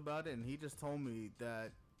Bones about it, and he just told me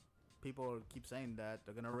that people keep saying that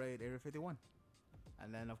they're going to raid Area 51.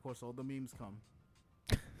 And then, of course, all the memes come.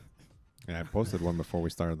 Yeah, I posted one before we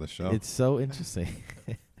started the show. it's so interesting.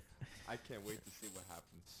 I can't wait to see what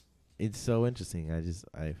happens. It's so interesting.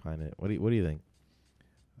 I find it. What do you think?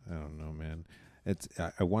 I don't know, man.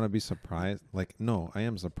 I want to be surprised. Like, no, I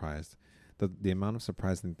am surprised. The amount of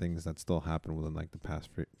surprising things that still happen within like the past,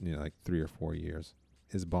 like 3 or 4 years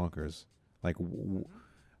is bonkers. Like,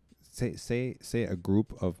 say a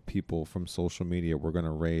group of people from social media were going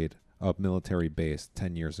to raid a military base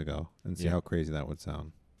 10 years ago and see Yeah. how crazy that would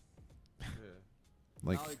sound. Yeah.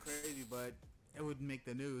 Like, Not only crazy, but it would make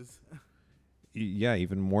the news. yeah,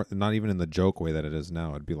 even more, not even in the joke way that it is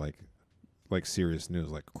now. It'd be like serious news,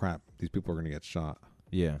 like, crap, these people are going to get shot.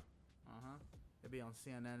 Yeah. It'd be on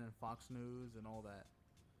CNN and Fox News and all that.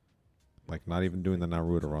 Like, not even doing the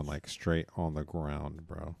Naruto run, like, straight on the ground,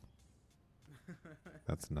 bro.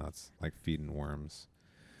 That's nuts. Like feeding worms.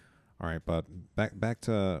 All right, but back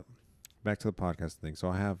to the podcast thing. So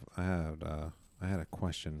I had a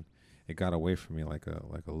question. It got away from me like a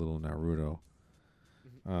little Naruto.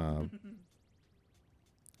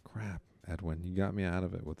 Crap, Edwin, you got me out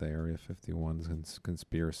of it with the Area 51's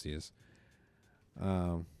conspiracies.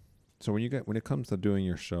 So when it comes to doing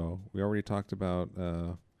your show, we already talked about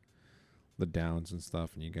the downs and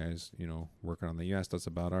stuff, and you guys, working on that. You asked us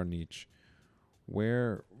about our niche.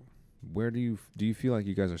 Where do you feel like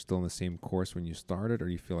you guys are still in the same course when you started, or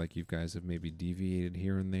you feel like you guys have maybe deviated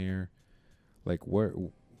here and there? Like,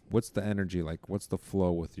 what's the energy like? What's the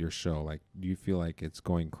flow with your show? Like, do you feel like it's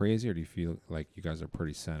going crazy, or do you feel like you guys are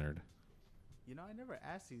pretty centered? I never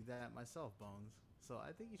asked you that myself, Bones. So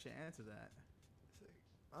I think you should answer that.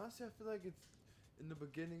 Honestly, I feel like it's in the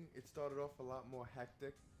beginning. It started off a lot more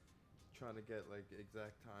hectic, trying to get like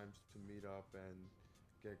exact times to meet up and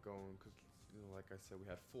get going. Cause like I said, we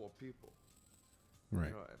had 4 people.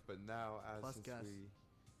 Right. But now, Plus since guests. we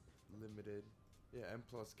limited, and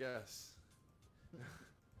plus guests.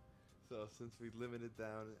 So since we limited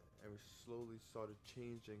down and we slowly started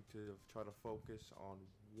changing to try to focus on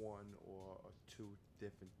 1 or 2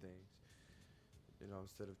 different things,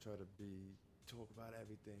 instead of try to talk about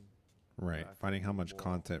everything. Right. I Finding think how much more-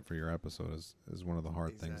 content for your episode is one of the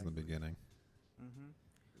hard things in the Exactly. beginning. Mm-hmm.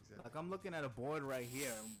 Exactly. Like I'm looking at a board right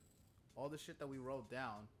here. And all the shit that we wrote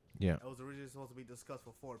down, Yeah. it was originally supposed to be discussed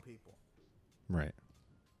for 4 people. Right.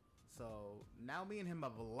 So now me and him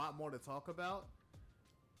have a lot more to talk about.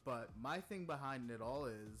 But my thing behind it all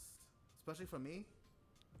is, especially for me,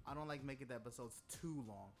 I don't like making the episodes too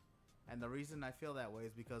long. And the reason I feel that way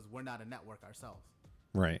is because we're not a network ourselves.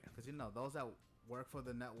 Right. Because, those that work for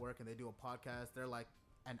the network and they do a podcast, they're like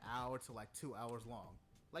an hour to like 2 hours long.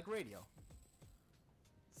 Like radio.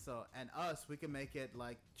 So, and us, we can make it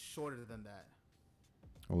like shorter than that.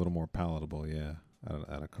 A little more palatable, yeah,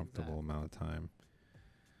 at a comfortable amount of time.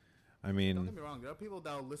 I Don't mean, get me wrong. There are people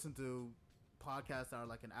that will listen to podcasts that are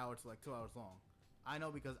like an hour to like 2 hours long. I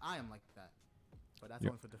know because I am like that. But that's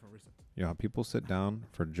Yep. only for different reasons. how people sit down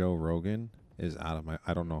for Joe Rogan is out of my.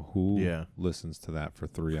 I don't know who Yeah. listens to that for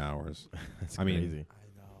 3 hours. That's I mean- crazy.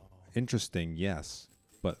 I know. Interesting, yes,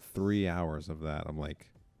 but 3 hours of that, I'm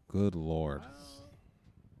like, good lord.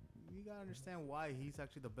 You gotta understand why he's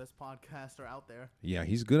actually the best podcaster out there. Yeah,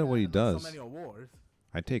 he's good at what he does. So many awards.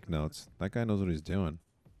 I take notes. That guy knows what he's doing.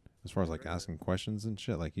 As far as like asking questions and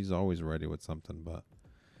shit, like he's always ready with something. But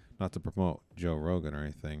not to promote Joe Rogan or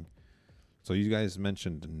anything. So you guys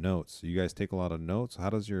mentioned notes. You guys take a lot of notes. How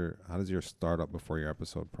does your startup before your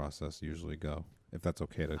episode process usually go? If that's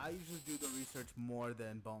okay to. I usually do the research more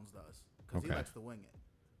than Bones does. Because he Okay. likes to wing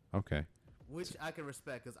it. Okay. Which I can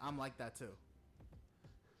respect because I'm like that too.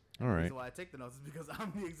 All The right. reason why I take the notes is because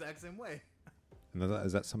I'm the exact same way. And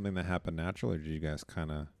is that something that happened naturally, or did you guys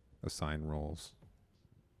kind of assign roles?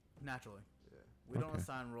 Naturally. Yeah. We don't Okay.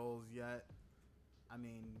 assign roles yet. I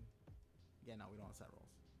mean, we don't assign roles.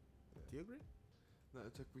 Yeah. Do you agree? No,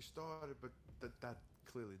 it's like we started, but that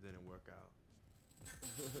clearly didn't work out.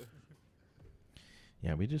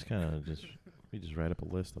 Yeah, we just kind of just write up a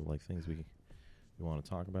list of like things we want to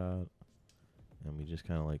talk about, and we just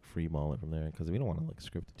kind of like freeball it from there because we don't want to like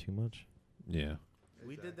script it too much. Yeah.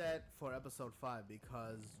 We did that for episode 5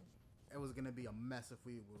 because it was going to be a mess if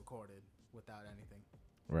we recorded without anything.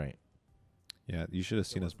 Right. Yeah. You should have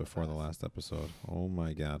seen us was the before the best. last episode. Oh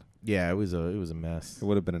my god. Yeah, it was a mess. It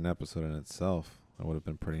would have been an episode in itself. It would have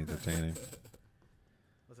been pretty entertaining.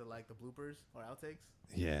 Was it like the bloopers or outtakes?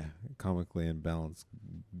 Yeah, comically imbalanced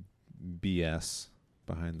BS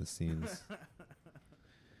behind the scenes.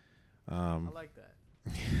 I like that.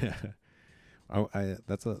 Yeah,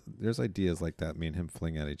 there's ideas like that. Me and him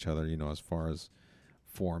fling at each other. As far as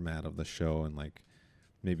format of the show and like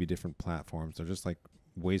maybe different platforms. They're just like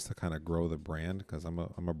ways to kind of grow the brand because I'm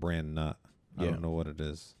a brand nut. I Yeah. don't know what it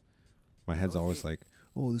is. My head's Okay. always like,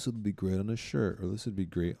 oh, this would be great on a shirt, or this would be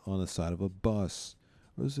great on the side of a bus,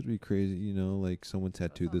 or this would be crazy. Like someone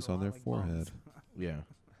tattooed this on their forehead. Yeah.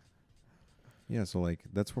 Yeah, so like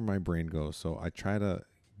that's where my brain goes. So I try to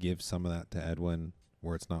give some of that to Edwin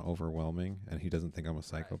where it's not overwhelming and he doesn't think I'm a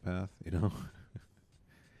psychopath,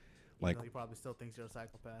 Like- he probably still thinks you're a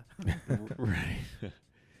psychopath. Right.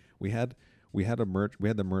 we had the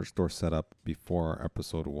merch store set up before our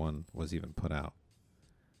episode 1 was even put out.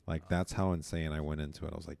 Like that's how insane I went into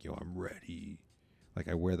it. I was like, yo, I'm ready. Like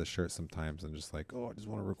I wear the shirt sometimes and just like, oh, I just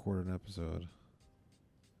want to record an episode.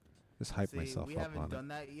 Just hype See, myself we up haven't on done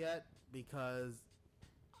that yet because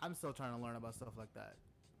I'm still trying to learn about stuff like that.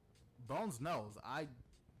 Bones knows I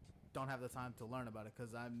don't have the time to learn about it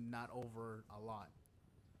because I'm not over a lot.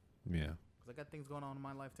 it. Yeah. Because I got things going on in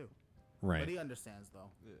my life too. Right. But he understands though.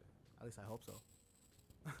 Yeah. At least I hope so.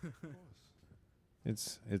 Of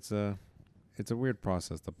course. It's a weird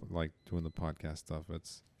process to like doing the podcast stuff.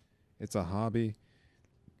 It's a hobby.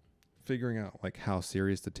 Figuring out like how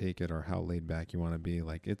serious to take it or how laid back you want to be.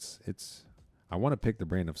 Like it's I want to pick the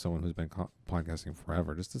brain of someone who's been podcasting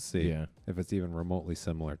forever just to see Yeah. if it's even remotely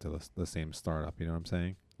similar to the same startup. You know what I'm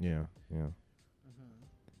saying? Yeah. Yeah.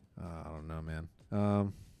 I don't know,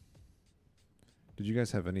 man. Did you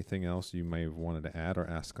guys have anything else you may have wanted to add or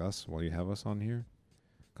ask us while you have us on here?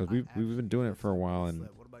 Because we've been doing it for a while, and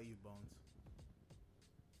What about you, Bones?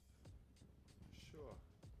 Sure.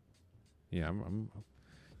 yeah,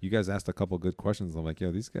 you guys asked a couple good questions. I'm like,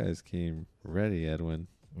 yo, these guys came ready, Edwin.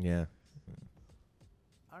 Yeah.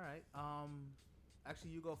 All right.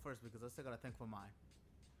 Actually, you go first because I still gotta think for mine.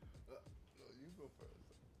 No, you go first.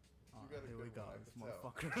 Oh, You got a here we good go, one, I this can tell.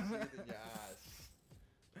 motherfucker. I see it in your eyes.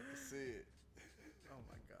 I can see it. Oh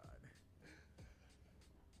my god.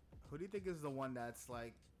 Who do you think is the one that's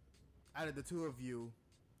like, out of the two of you,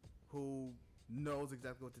 who knows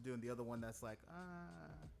exactly what to do, and the other one that's like,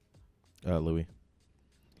 Louis.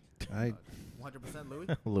 I 100% Louis?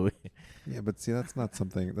 Louis. yeah, but see, that's not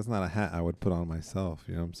a hat I would put on myself.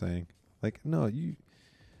 You know what I'm saying? Like, no,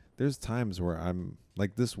 there's times where I'm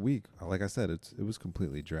like this week. Like I said, it was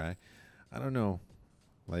completely dry. I don't know,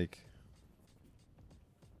 like.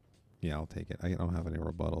 Yeah, I'll take it. I don't have any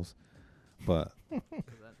rebuttals. But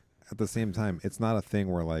at the same time, it's not a thing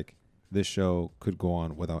where like this show could go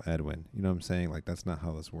on without Edwin. You know what I'm saying? Like that's not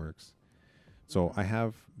how this works. So I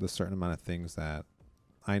have the certain amount of things that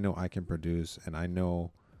I know I can produce and I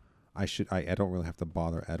know I don't really have to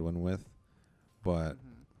bother Edwin with. But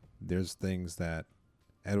there's things that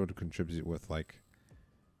Edwin contributes with, like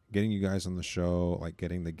getting you guys on the show, like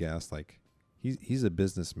getting the guests. Like he's a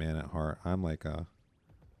businessman at heart. I'm like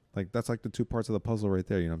that's like the two parts of the puzzle right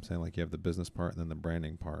there. You know what I'm saying? Like you have the business part and then the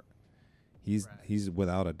branding part. He's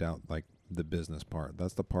without a doubt like the business part.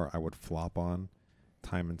 That's the part I would flop on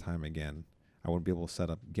time and time again. I wouldn't be able to set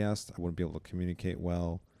up guests. I wouldn't be able to communicate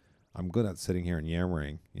well. I'm good at sitting here and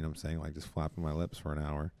yammering. You know what I'm saying? Like just flapping my lips for an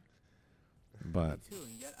hour. But Me too,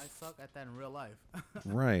 and yet I suck at that in real life.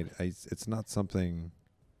 right, it's not something.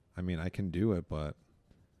 I mean, I can do it, but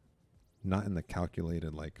not in the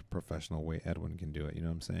calculated, like professional way Edwin can do it. You know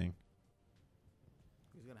what I'm saying?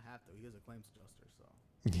 He's gonna have to. He is a claims adjuster, so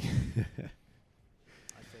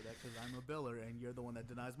I say that because I'm a biller, and you're the one that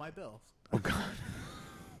denies my bills. Oh God!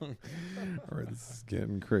 All right, this is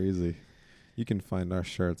getting crazy. You can find our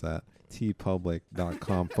shirts at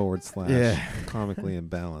tpublic.com/ Yeah. comically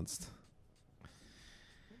imbalanced.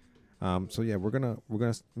 So yeah, we're gonna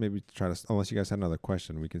maybe try to, unless you guys had another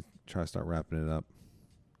question, we can try to start wrapping it up.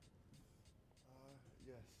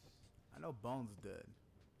 Yes. I know Bones did.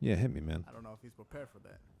 Yeah, hit me, man. I don't know if he's prepared for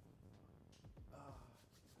that.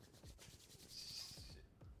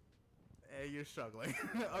 Hey, you're struggling.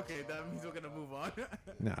 Okay, that means we're gonna move on.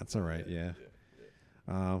 Nah, it's all right. Yeah.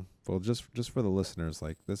 Well, just for the listeners,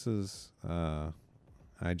 like this is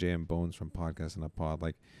IJ and Bones from Podcast in a Pod.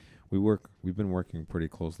 Like we've been working pretty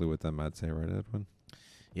closely with them, I'd say, right, Edwin?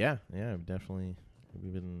 Yeah. Yeah. Definitely.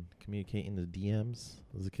 We've been communicating the DMs,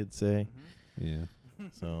 as the kids say. Yeah.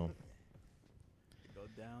 So. Go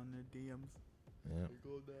down the DMs. Yeah. We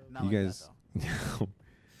go down. Not You like guys-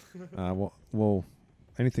 that, though. Well,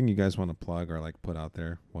 anything you guys want to plug or like put out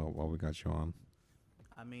there while we got you on?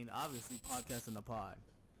 I mean, obviously, Podcast in the Pod.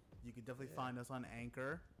 You can definitely find us on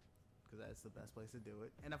Anchor, because that's the best place to do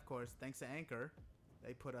it. And of course, thanks to Anchor,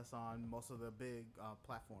 they put us on most of the big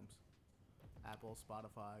platforms: Apple,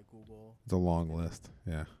 Spotify, Google. It's a long list.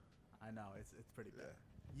 Yeah. I know it's pretty bad.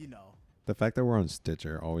 You know. The fact that we're on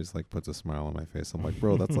Stitcher always like puts a smile on my face. I'm like,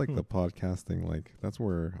 bro, that's like the podcasting. Like that's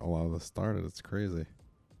where a lot of this started. It's crazy.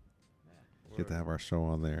 Get to have our show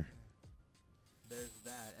on there. There's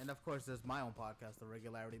that, and of course, there's my own podcast, The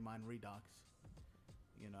Regularity Mind Redux.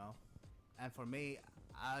 You know, and for me,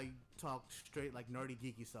 I talk straight like nerdy,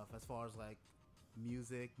 geeky stuff as far as like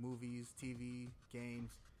music, movies, TV,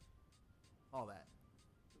 games, all that.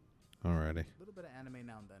 Alrighty. A little bit of anime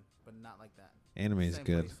now and then, but not like that. Anime is Same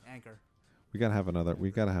good. place, Anchor. We gotta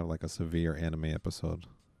have like a severe anime episode.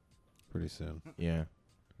 pretty soon. Yeah.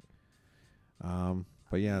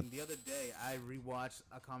 But yeah, I mean, the other day I rewatched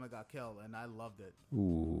Akame Got Killed and I loved it.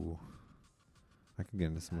 ooh, I can get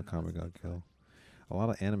into some I know Akame it's Got good. Kill. A lot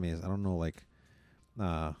of animes. I don't know, like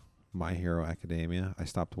My Hero Academia. I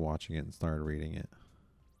stopped watching it and started reading it.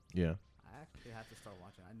 Yeah. I actually have to start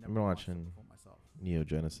watching. I I've never been watched it watching- before myself. Neo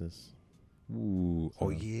Genesis. Ooh, oh So-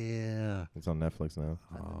 yeah. It's on Netflix now.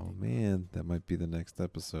 Oh man, that might be the next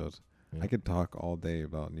episode. Yeah. I could talk all day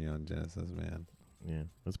about Neon Genesis, man. Yeah.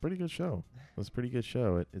 It's a pretty good show. It's a pretty good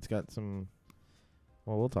show. It's got some.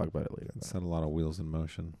 Well, we'll talk about it later. It set a lot of wheels in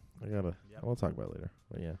motion. I gotta. Yep. We'll talk about it later.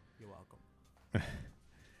 But yeah. You're welcome.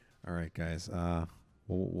 All right, guys.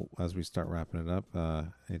 We'll, as we start wrapping it up,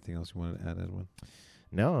 anything else you wanted to add, Edwin?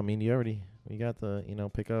 No, I mean we got the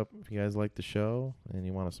pick up if you guys like the show and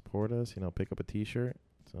you want to support us, pick up a T-shirt.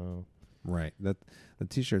 So Right. That the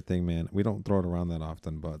T-shirt thing, man. We don't throw it around that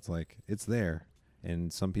often, but it's like it's there,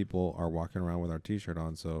 and some people are walking around with our T-shirt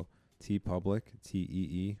on. So TeePublic,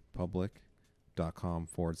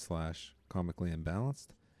 TeePublic.com/comically imbalanced.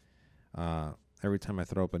 Every time I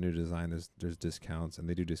throw up a new design, there's discounts, and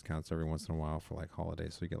they do discounts every once in a while for like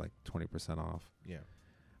holidays, so you get like 20% off. yeah,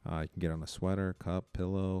 You can get on a sweater, cup,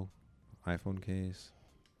 pillow, iPhone case,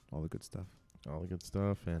 all the good stuff. all the good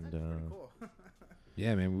stuff and That's pretty cool.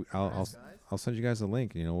 Yeah, man. I'll Nice, guys. I'll send you guys a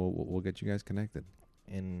link. We'll get you guys connected.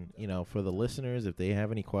 and for the listeners, if they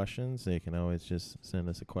have any questions, they can always just send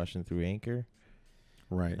us a question through Anchor,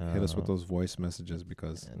 Right. Hit us with Uh, those voice messages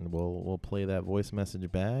because and we'll play that voice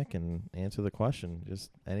message back and answer the question.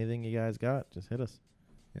 Just anything you guys got, just hit us.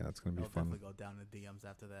 yeah, it's gonna be I'll fun. definitely go down the DMs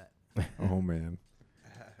after that. Oh man.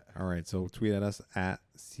 All right. So tweet at us at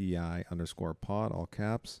CI_pod, all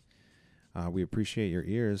caps. We appreciate your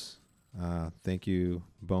ears. Thank you,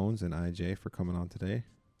 Bones and IJ, for coming on today.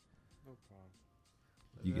 No problem.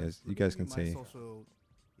 You Let guys me can give you my say social,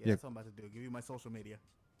 Yeah. that's what I'm about to do. Give you my social media.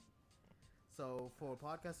 So for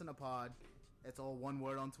Podcast in a Pod, it's all one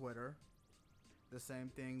word on Twitter. The same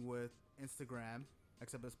thing with Instagram,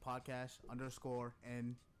 except it's podcast_in_a_,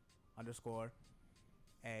 and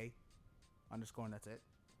that's it.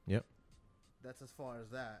 Yep. That's as far as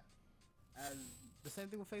that. And the same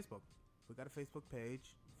thing with Facebook. We got a Facebook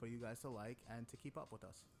page for you guys to like and to keep up with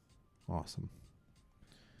us. awesome.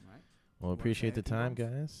 Right? Well, Wanna say appreciate the anything, time,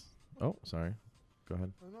 Bones? guys. Oh, sorry. Go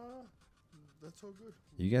ahead. Oh, no, that's all good.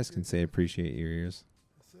 You guys can say appreciate your ears.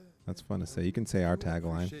 That's it. That's fun to say. You can say our Everyone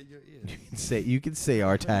tagline. appreciate your ears. You can say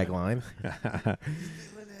our tagline.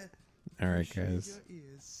 All right, Appreciate guys. your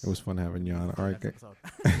ears. It was fun having you on. All right, Next guys.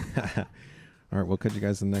 episode. All right, we'll catch you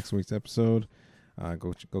guys in next week's episode.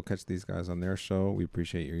 Go catch these guys on their show. We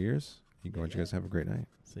appreciate your ears. You guys have a great night.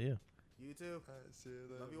 See ya. You too. All right, see you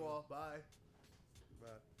later. Love you all. Bye.